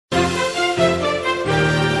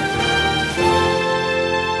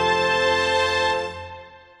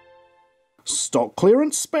stock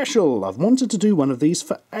clearance special. I've wanted to do one of these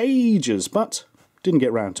for ages, but didn't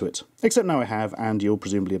get round to it. Except now I have, and you're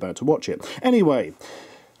presumably about to watch it. Anyway,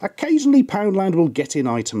 occasionally Poundland will get in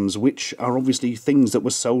items which are obviously things that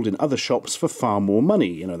were sold in other shops for far more money.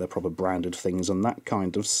 You know, they're proper branded things and that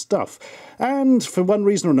kind of stuff. And for one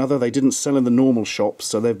reason or another, they didn't sell in the normal shops,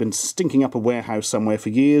 so they've been stinking up a warehouse somewhere for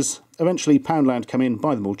years. Eventually, Poundland come in,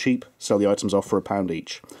 buy them all cheap, sell the items off for £1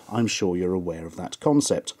 each. I'm sure you're aware of that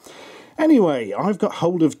concept. Anyway, I've got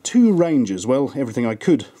hold of 2 ranges, well, everything I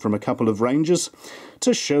could from a couple of ranges,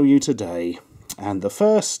 to show you today. And the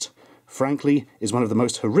first, frankly, is one of the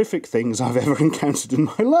most horrific things I've ever encountered in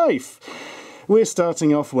my life. We're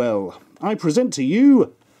starting off well. I present to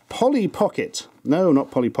you Polly Pocket. No,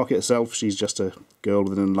 not Polly Pocket herself, she's just a girl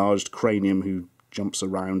with an enlarged cranium who jumps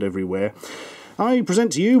around everywhere. I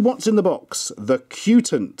present to you what's in the box, the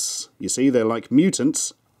Cutants. You see, they're like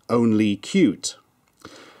mutants, only cute.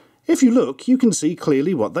 If you look, you can see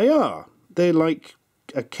clearly what they are. They're like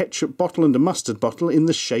a ketchup bottle and a mustard bottle in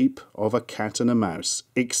the shape of a cat and a mouse,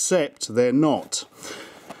 except they're not.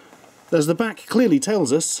 As the back clearly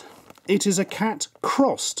tells us, it is a cat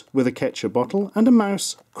crossed with a ketchup bottle and a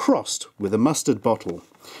mouse crossed with a mustard bottle.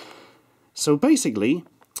 So basically,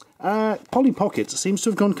 Polly Pocket seems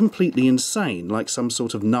to have gone completely insane, like some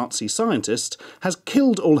sort of Nazi scientist, has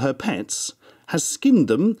killed all her pets, has skinned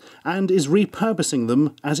them, and is repurposing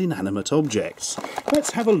them as inanimate objects.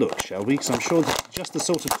 Let's have a look, shall we? Because I'm sure that's just the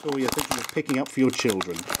sort of toy you're thinking of picking up for your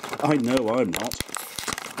children. I know I'm not.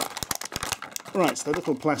 Right, so they're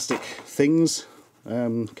little plastic things,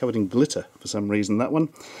 covered in glitter for some reason, that one,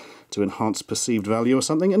 to enhance perceived value or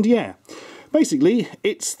something, and yeah. Basically,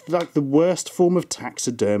 it's like the worst form of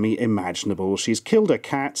taxidermy imaginable. She's killed a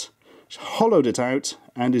cat, hollowed it out,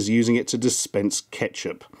 and is using it to dispense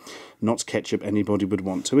ketchup. Not ketchup anybody would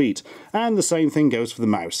want to eat. And the same thing goes for the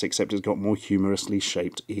mouse, except it's got more humorously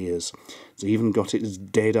shaped ears. It's even got its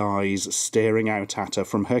dead eyes staring out at her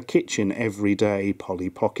from her kitchen every day. Polly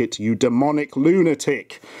Pocket, you demonic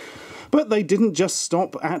lunatic! But they didn't just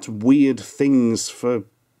stop at weird things for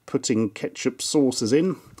putting ketchup sauces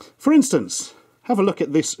in. For instance, have a look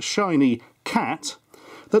at this shiny cat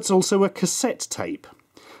that's also a cassette tape.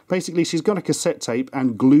 Basically, she's got a cassette tape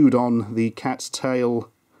and glued on the cat's tail,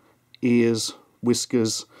 ears,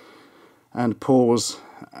 whiskers and paws,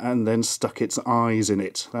 and then stuck its eyes in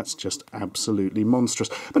it. That's just absolutely monstrous.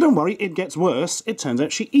 But don't worry, it gets worse. It turns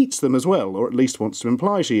out she eats them as well, or at least wants to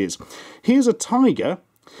imply she is. Here's a tiger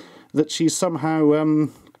that she's somehow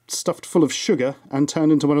stuffed full of sugar and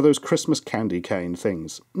turned into one of those Christmas candy cane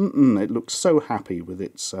things. It looks so happy with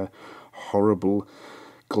its horrible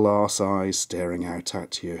glass eyes staring out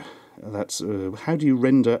at you. That's how do you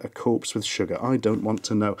render a corpse with sugar? I don't want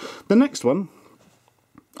to know. The next one,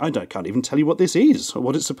 can't even tell you what this is or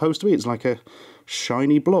what it's supposed to be. It's like a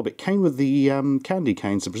shiny blob. It came with the candy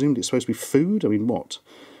canes, so presumably it's supposed to be food. I mean, what?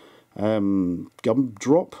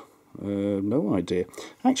 Gumdrop? No idea.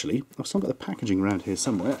 Actually, I've still got the packaging around here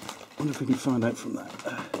somewhere. I wonder if we can find out from that.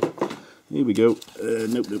 Here we go.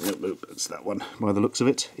 Nope. It's that one, by the looks of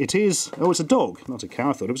it. It is... Oh, it's a dog, not a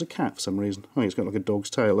cow. I thought it was a cat for some reason. Oh, it's got like a dog's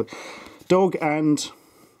tail. Look. Dog and...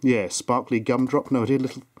 yeah, sparkly gumdrop. No idea,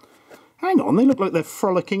 little... Hang on, they look like they're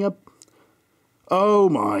frolicking up... Oh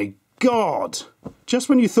my God! Just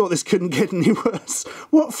when you thought this couldn't get any worse.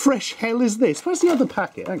 What fresh hell is this? Where's the other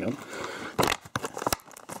packet? Hang on.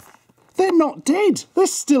 They're not dead. They're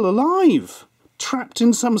still alive. Trapped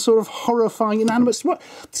in some sort of horrifying inanimate... What?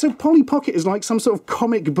 So Polly Pocket is like some sort of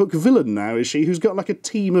comic book villain now, is she? Who's got like a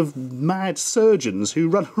team of mad surgeons who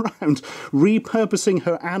run around repurposing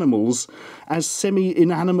her animals as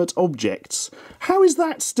semi-inanimate objects. How is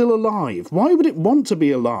that still alive? Why would it want to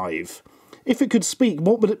be alive? If it could speak,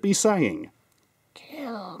 what would it be saying?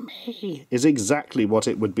 Kill me, is exactly what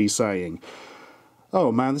it would be saying. Oh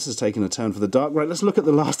man, this has taken a turn for the dark. Right, let's look at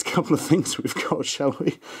the last couple of things we've got, shall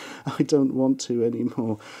we? I don't want to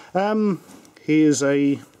anymore. Here's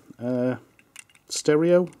a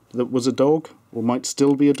stereo that was a dog, or might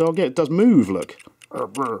still be a dog. Yeah, it does move, look. Kill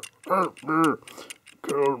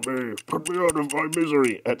me, put me out of my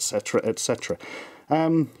misery, etc, etc.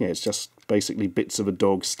 Yeah, it's just basically bits of a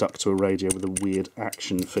dog stuck to a radio with a weird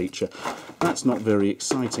action feature. That's not very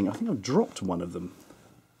exciting. I think I've dropped one of them.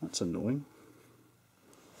 That's annoying.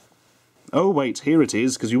 Oh wait, here it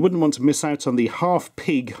is, because you wouldn't want to miss out on the half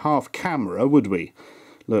pig, half camera, would we?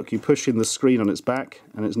 Look, you push in the screen on its back,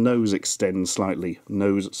 and its nose extends slightly.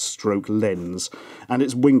 Nose stroke lens. And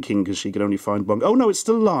it's winking, because she can only find one... Oh no, it's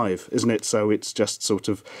still alive, isn't it? So it's just sort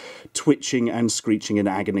of twitching and screeching in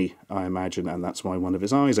agony, I imagine, and that's why one of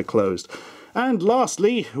its eyes are closed. And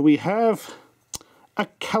lastly, we have A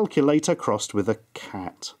calculator crossed with a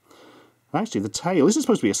cat. Actually, the tail, is it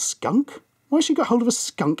supposed to be a skunk? Why has she got hold of a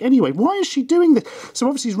skunk anyway? Why is she doing this? So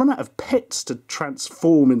obviously she's run out of pets to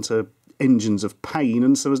transform into engines of pain,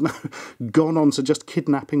 and so has now gone on to just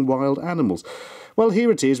kidnapping wild animals. Well,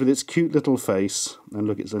 here it is with its cute little face. And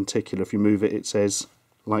look, it's lenticular. If you move it, it says,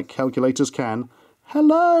 like calculators can,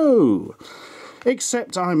 hello!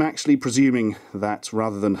 Except I'm actually presuming that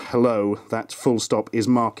rather than hello, that full stop is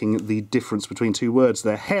marking the difference between two words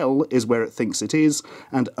there. Hell is where it thinks it is,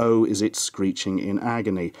 and O is it screeching in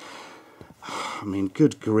agony. I mean,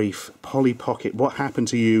 good grief. Polly Pocket, what happened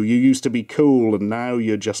to you? You used to be cool, and now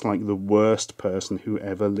you're just like the worst person who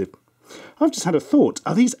ever lived. I've just had a thought.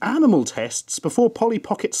 Are these animal tests before Polly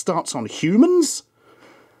Pocket starts on humans?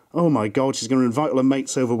 Oh my God, she's going to invite all her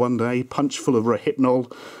mates over one day, punch full of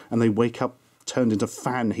Rohypnol, and they wake up turned into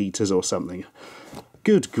fan heaters or something.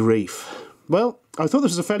 Good grief. Well, I thought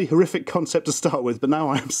this was a fairly horrific concept to start with, but now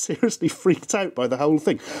I am seriously freaked out by the whole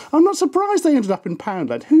thing. I'm not surprised they ended up in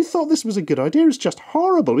Poundland. Who thought this was a good idea? It's just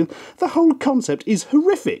horrible. The whole concept is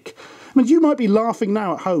horrific. I mean, you might be laughing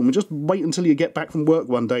now at home and just wait until you get back from work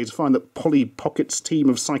one day to find that Polly Pocket's team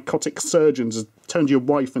of psychotic surgeons has turned your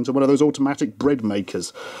wife into one of those automatic bread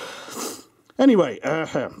makers. Anyway,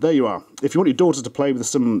 there you are. If you want your daughter to play with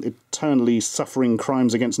some eternally suffering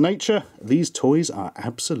crimes against nature, these toys are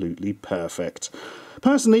absolutely perfect.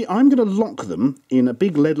 Personally, I'm going to lock them in a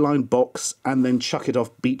big lead-lined box and then chuck it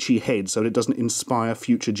off Beachy Head so that it doesn't inspire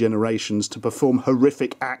future generations to perform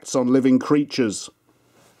horrific acts on living creatures.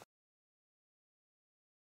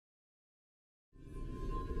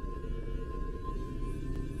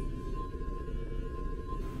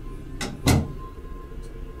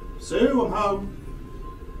 Sue, I'm home.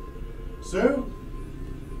 Sue?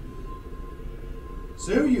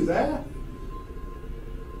 Sue, you there?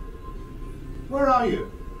 Where are you?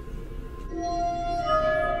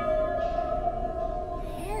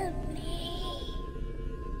 Help me.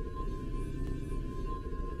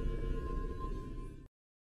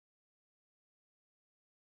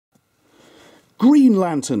 Green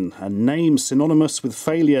Lantern, a name synonymous with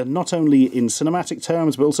failure not only in cinematic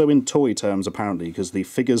terms but also in toy terms apparently, because the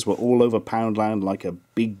figures were all over Poundland like a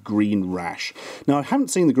big green rash. Now, I haven't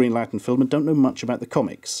seen the Green Lantern film and don't know much about the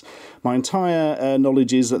comics. My entire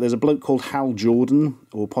knowledge is that there's a bloke called Hal Jordan,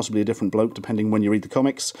 or possibly a different bloke depending when you read the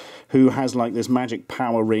comics, who has like this magic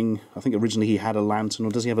power ring. I think originally he had a lantern, or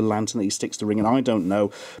does he have a lantern that he sticks to ring? And I don't know,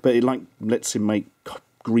 but it like lets him make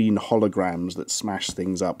green holograms that smash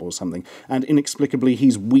things up or something, and inexplicably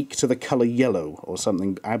he's weak to the colour yellow or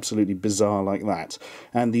something absolutely bizarre like that.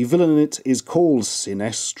 And the villain in it is called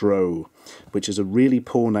Sinestro, which is a really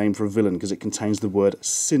poor name for a villain because it contains the word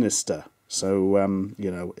sinister. So,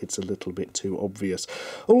 you know, it's a little bit too obvious.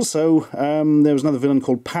 Also, there was another villain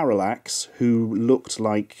called Parallax who looked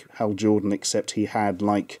like Hal Jordan, except he had,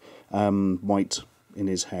 like, white in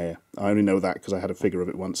his hair. I only know that because I had a figure of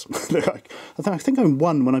it once. I think I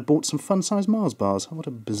won when I bought some fun-sized Mars bars. What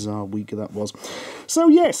a bizarre week that was. So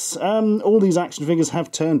yes, all these action figures have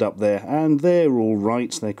turned up there, and they're all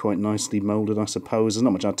right. They're quite nicely moulded, I suppose. There's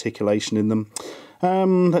not much articulation in them.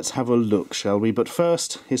 Let's have a look, shall we? But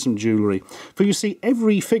first, here's some jewellery. For you see,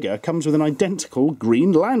 every figure comes with an identical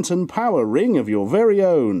Green Lantern power ring of your very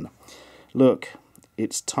own. Look,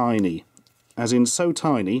 it's tiny. As in so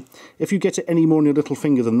tiny, if you get it any more in your little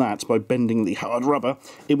finger than that by bending the hard rubber,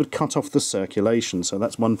 it would cut off the circulation. So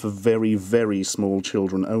that's one for very, very small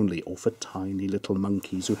children only, or for tiny little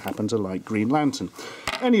monkeys who happen to like Green Lantern.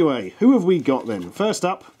 Anyway, who have we got then? First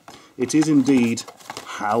up, it is indeed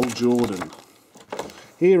Hal Jordan.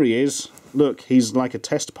 Here he is. Look, he's like a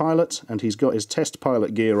test pilot, and he's got his test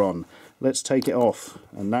pilot gear on. Let's take it off.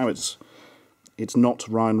 And now it's not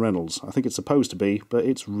Ryan Reynolds. I think it's supposed to be, but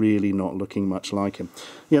it's really not looking much like him.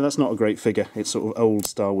 Yeah, that's not a great figure. It's sort of old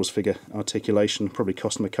Star Wars figure articulation. Probably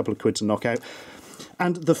cost him a couple of quid to knock out.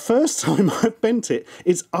 And the first time I bent it,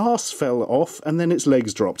 its arse fell off and then its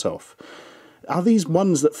legs dropped off. Are these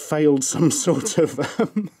ones that failed some sort of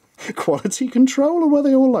quality control, or were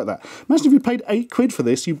they all like that? Imagine if you paid 8 quid for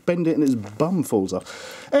this, you bend it and its bum falls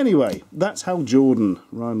off. Anyway, that's Hal Jordan,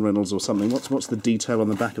 Ryan Reynolds or something. What's the detail on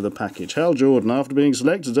the back of the package? Hal Jordan, after being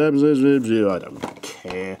selected, I don't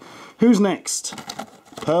care. Who's next?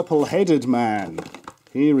 Purple-headed man.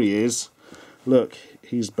 Here he is. Look,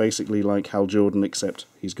 he's basically like Hal Jordan, except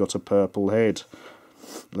he's got a purple head.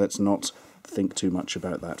 Let's not think too much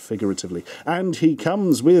about that figuratively. And he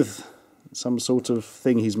comes with some sort of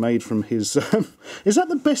thing he's made from his... is that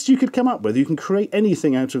the best you could come up with? You can create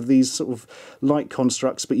anything out of these sort of light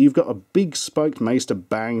constructs, but you've got a big spiked mace to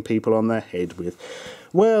bang people on their head with.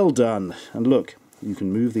 Well done. And look, You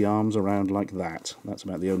can move the arms around like that. That's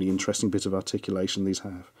about the only interesting bit of articulation these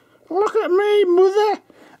have. Look at me, mother!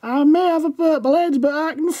 I may have a purple head, but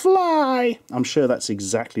I can fly! I'm sure that's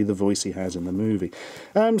exactly the voice he has in the movie.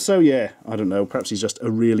 So yeah, I don't know, perhaps he's just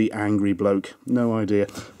a really angry bloke. No idea.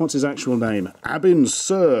 What's his actual name? Abin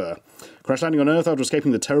Sur. Crash landing on Earth after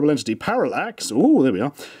escaping the terrible entity Parallax. Oh, there we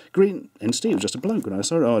are. Green entity, it was just a bloke when I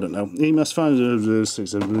saw it. Oh, I don't know. He must find...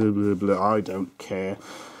 I don't care.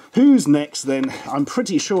 Who's next then? I'm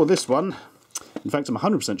pretty sure this one, in fact I'm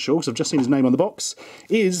 100% sure because I've just seen his name on the box,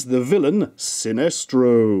 is the villain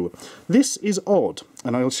Sinestro. This is odd,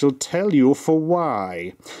 and I shall tell you for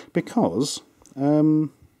why. Because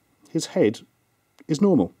his head is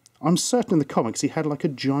normal. I'm certain in the comics he had like a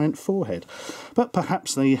giant forehead, but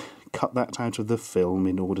perhaps they cut that out of the film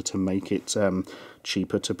in order to make it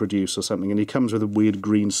cheaper to produce or something, and he comes with a weird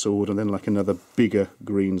green sword and then like another bigger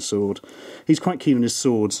green sword. He's quite keen on his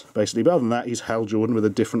swords, basically, but other than that he's Hal Jordan with a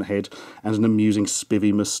different head and an amusing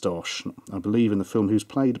spivvy moustache. I believe in the film who's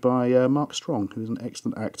played by Mark Strong, who's an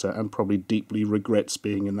excellent actor and probably deeply regrets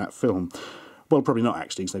being in that film. Well, probably not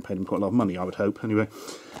actually, because they paid him quite a lot of money, I would hope, anyway.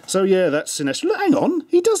 So yeah, that's Sinestro. Look, hang on,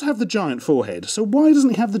 he does have the giant forehead, so why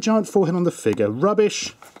doesn't he have the giant forehead on the figure?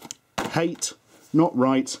 Rubbish. Hate, not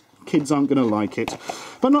right, kids aren't going to like it.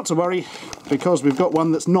 But not to worry, because we've got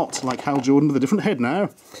one that's not like Hal Jordan with a different head now.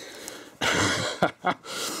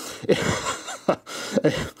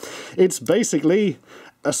 It's basically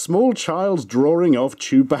a small child's drawing of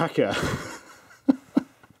Chewbacca.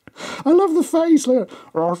 I love the face.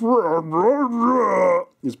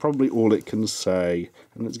 It's probably all it can say.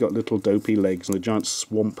 And it's got little dopey legs and a giant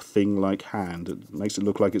swamp thing-like hand. It makes it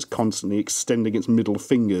look like it's constantly extending its middle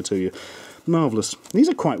finger to you. Marvellous. These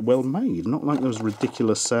are quite well made, not like those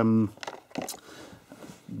ridiculous, well,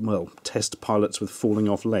 test pilots with falling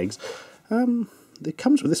off legs. It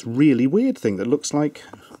comes with this really weird thing that looks like,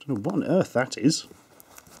 I don't know what on earth that is.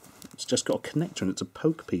 It's just got a connector in it to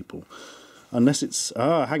poke people. Unless it's...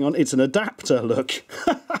 Ah, hang on, it's an adapter, look.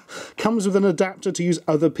 Comes with an adapter to use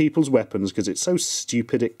other people's weapons because it's so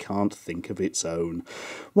stupid it can't think of its own.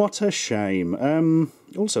 What a shame.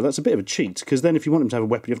 Also, that's a bit of a cheat, because then if you want him to have a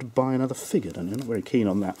weapon, you have to buy another figure, don't you? I'm not very keen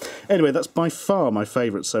on that. Anyway, that's by far my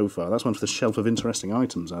favourite so far. That's one for the shelf of interesting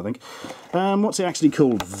items, I think. What's it actually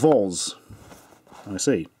called? Voz. I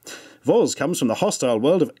see. Voz comes from the hostile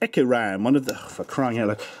world of Ekiram, one of the... for crying out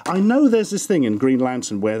loud. I know there's this thing in Green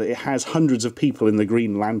Lantern where it has hundreds of people in the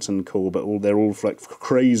Green Lantern Corps, but they're all like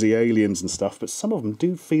crazy aliens and stuff, but some of them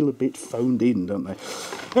do feel a bit phoned in, don't they?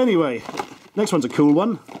 Anyway, next one's a cool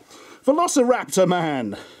one. Velociraptor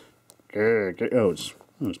Man! Oh,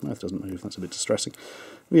 his mouth doesn't move, that's a bit distressing.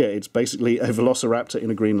 Yeah, it's basically a Velociraptor in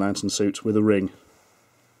a Green Lantern suit with a ring.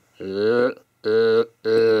 You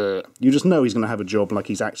just know he's going to have a job like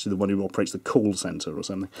he's actually the one who operates the call centre or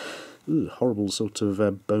something. Ooh, horrible sort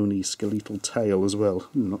of bony skeletal tail as well.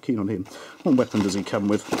 Ooh, not keen on him. What weapon does he come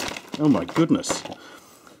with? Oh my goodness.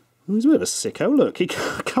 He's a bit of a sicko, look. He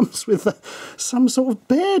comes with some sort of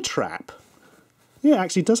bear trap. Yeah, it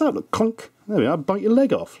actually does that. Look, clunk. There we are, bite your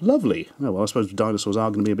leg off. Lovely. Oh, well, I suppose dinosaurs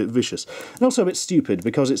are going to be a bit vicious. And also a bit stupid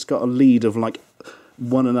because it's got a lead of like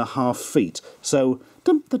 1.5 feet. So...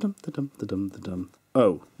 dum-da-dum-da-dum-da-dum-da-dum.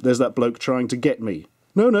 Oh, there's that bloke trying to get me.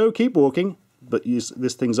 No, keep walking. But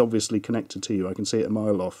this thing's obviously connected to you. I can see it a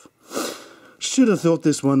mile off. Should have thought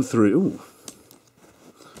this one through. Ooh.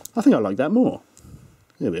 I think I like that more.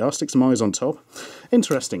 There we are, stick some eyes on top.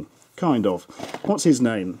 Interesting, kind of. What's his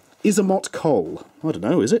name? Isamot Cole. I don't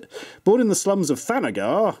know, is it? Born in the slums of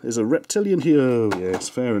Thanagar, is a reptilian hero. Oh, yes,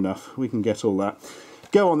 fair enough. We can get all that.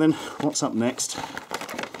 Go on then. What's up next?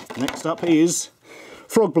 Next up is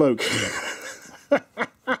Frog Bloke.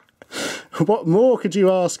 What more could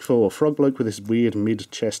you ask for? Frog Bloke with this weird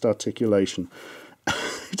mid-chest articulation.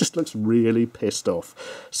 He just looks really pissed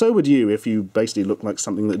off. So would you if you basically looked like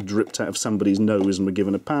something that dripped out of somebody's nose and were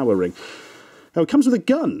given a power ring. Oh, it comes with a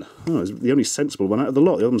gun. Oh, it's the only sensible one out of the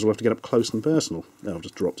lot. The other ones will have to get up close and personal. Oh, I've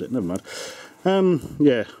just dropped it. Never mind.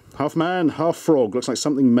 Yeah, half man, half frog. Looks like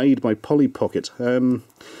something made by Polly Pocket. Don't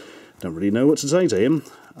really know what to say to him.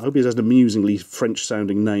 I hope he has an amusingly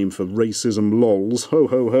French-sounding name for racism lols. Ho,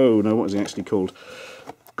 ho, ho. No, what is he actually called?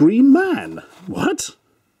 Green Man? What?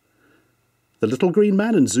 The Little Green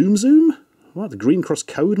Man and Zoom Zoom? What, the Green Cross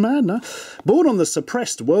Code Man? No? Born on the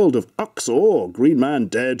suppressed world of Uxor, Green Man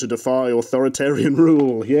dared to defy authoritarian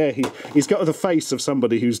rule. Yeah, he's got the face of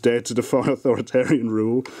somebody who's dared to defy authoritarian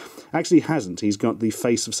rule. Actually, he hasn't. He's got the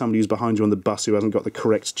face of somebody who's behind you on the bus who hasn't got the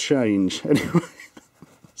correct change. Anyway...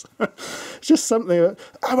 It's just something...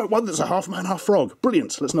 How about one that's a half man, half frog?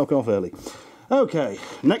 Brilliant. Let's knock off early. Okay,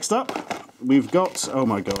 next up, we've got... Oh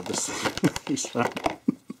my god, this face.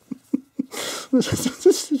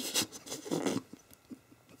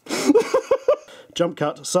 Jump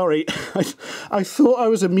cut, sorry. I thought I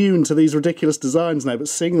was immune to these ridiculous designs now, but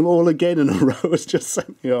seeing them all again in a row has just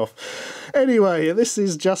sent me off. Anyway, this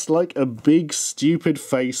is just like a big stupid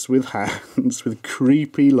face with hands, with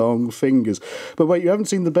creepy long fingers. But wait, you haven't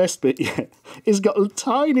seen the best bit yet. It's got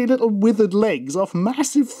tiny little withered legs off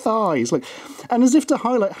massive thighs. Like, and as if to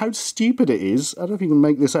highlight how stupid it is, I don't know if you can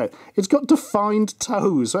make this out, it's got defined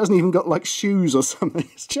toes. So it hasn't even got like shoes or something.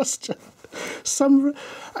 It's just...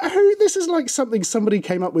 this is like something somebody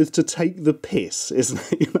came up with to take the piss, isn't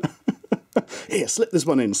it? You know? Here, slip this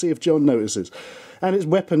one in, see if John notices. And its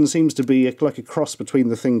weapon seems to be like a cross between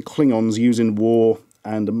the thing Klingons use in war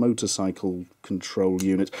and a motorcycle control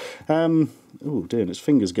unit. Oh dear, and its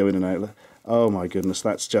fingers go in and out. Oh my goodness,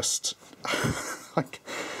 that's just...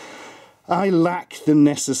 I lack the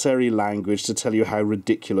necessary language to tell you how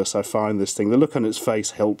ridiculous I find this thing. The look on its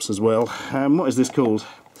face helps as well. What is this called?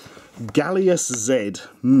 Gallius Z.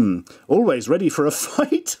 Always ready for a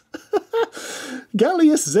fight.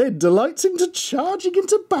 Gallius Z delights into charging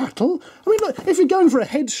into battle. I mean, look, if you're going for a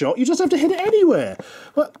headshot, you just have to hit it anywhere.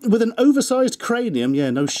 Well, with an oversized cranium, yeah,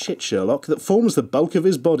 no shit, Sherlock, that forms the bulk of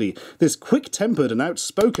his body, this quick-tempered and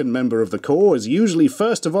outspoken member of the Corps is usually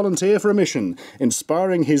first to volunteer for a mission,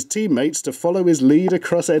 inspiring his teammates to follow his lead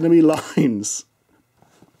across enemy lines.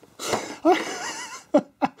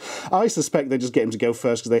 I suspect they just get him to go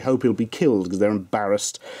first because they hope he'll be killed because they're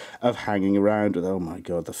embarrassed of hanging around with, oh my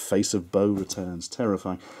god, the face of Bo returns.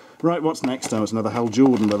 Terrifying. Right, what's next? Oh, it's another Hal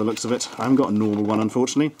Jordan by the looks of it. I haven't got a normal one,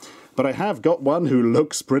 unfortunately, but I have got one who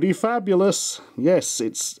looks pretty fabulous. Yes,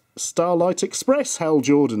 it's Starlight Express Hal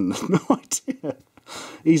Jordan. No idea.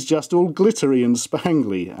 He's just all glittery and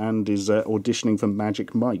spangly and is auditioning for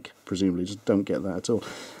Magic Mike, presumably. Just don't get that at all.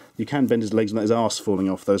 You can bend his legs and let his arse falling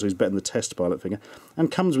off, though, so he's better than the test pilot figure.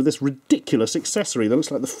 And comes with this ridiculous accessory that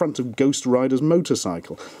looks like the front of Ghost Rider's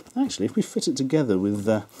motorcycle. Actually, if we fit it together with...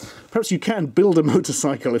 perhaps you can build a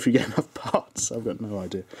motorcycle if you get enough parts. I've got no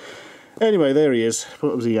idea. Anyway, there he is.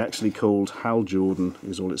 What was he actually called? Hal Jordan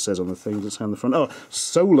is all it says on the thing that's on the front. Oh,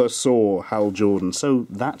 Solar Saw Hal Jordan. So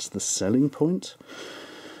that's the selling point?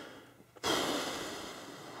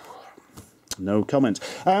 No comment.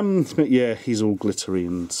 But yeah, he's all glittery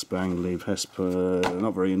and spangly. Vesper,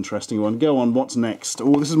 not very interesting one. Go on, what's next?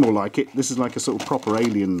 Oh, this is more like it. This is like a sort of proper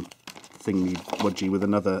alien thingy-wudgy with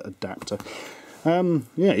another adapter.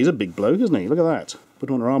 Yeah, he's a big bloke, isn't he? Look at that.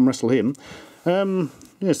 Wouldn't want to arm wrestle him.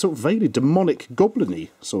 Yeah, sort of vaguely demonic, goblin-y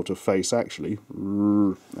sort of face, actually.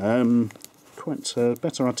 Quite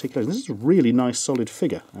better articulation. This is a really nice, solid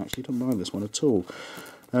figure, actually. Don't mind this one at all.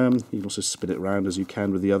 You can also spin it around as you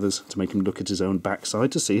can with the others to make him look at his own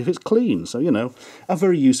backside to see if it's clean. So, you know, a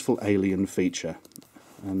very useful alien feature.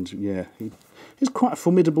 And, yeah, he's quite a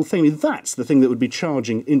formidable thing. That's the thing that would be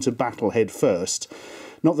charging into battle head first,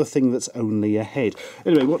 not the thing that's only ahead.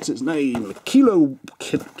 Anyway, what's its name?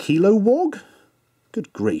 Kilowog?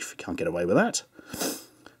 Good grief, you can't get away with that.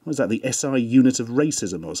 What is that, the SI unit of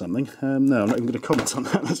racism or something? No, I'm not even going to comment on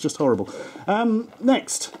that. That's just horrible.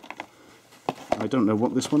 Next. I don't know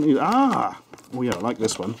what this one is. Ah! Oh yeah, I like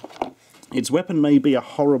this one. Its weapon may be a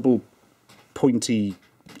horrible, pointy,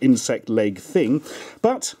 insect leg thing,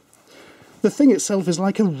 but the thing itself is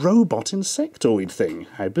like a robot insectoid thing.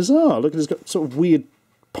 How bizarre. Look, it's got sort of weird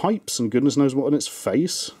pipes and goodness knows what on its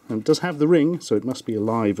face. And it does have the ring, so it must be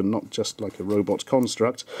alive and not just like a robot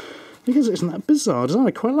construct. Because isn't that bizarre design?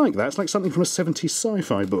 I quite like that. It's like something from a 70s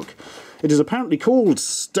sci-fi book. It is apparently called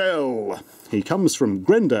Stell. He comes from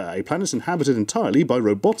Grenda, a planet inhabited entirely by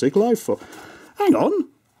robotic life form. Hang on.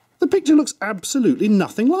 The picture looks absolutely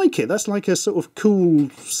nothing like it. That's like a sort of cool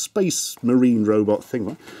space marine robot thing,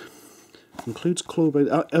 right? Includes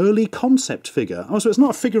claw-based... early concept figure. Oh, so it's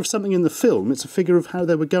not a figure of something in the film. It's a figure of how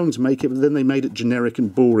they were going to make it, but then they made it generic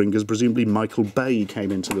and boring because presumably Michael Bay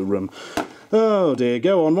came into the room. Oh dear,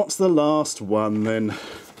 go on. What's the last one then?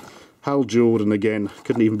 Hal Jordan again.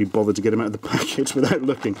 Couldn't even be bothered to get him out of the package without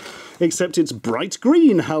looking. Except it's bright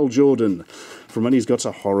green Hal Jordan. From when he's got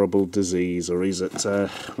a horrible disease, or he's at,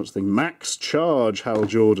 what's the thing, max charge Hal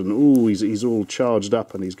Jordan. Ooh, he's all charged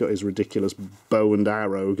up and he's got his ridiculous bow and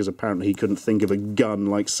arrow because apparently he couldn't think of a gun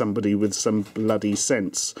like somebody with some bloody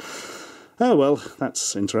sense. Oh well,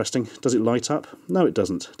 that's interesting. Does it light up? No, it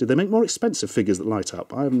doesn't. Did they make more expensive figures that light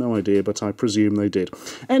up? I have no idea, but I presume they did.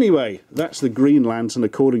 Anyway, that's the Green Lantern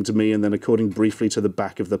according to me and then according briefly to the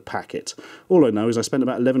back of the packet. All I know is I spent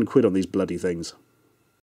about 11 quid on these bloody things.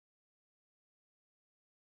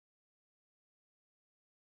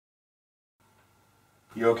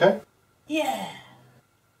 You okay? Yeah.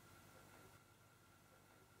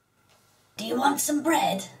 Do you want some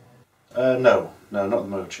bread? No, not the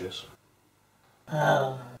mochis.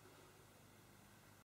 Oh.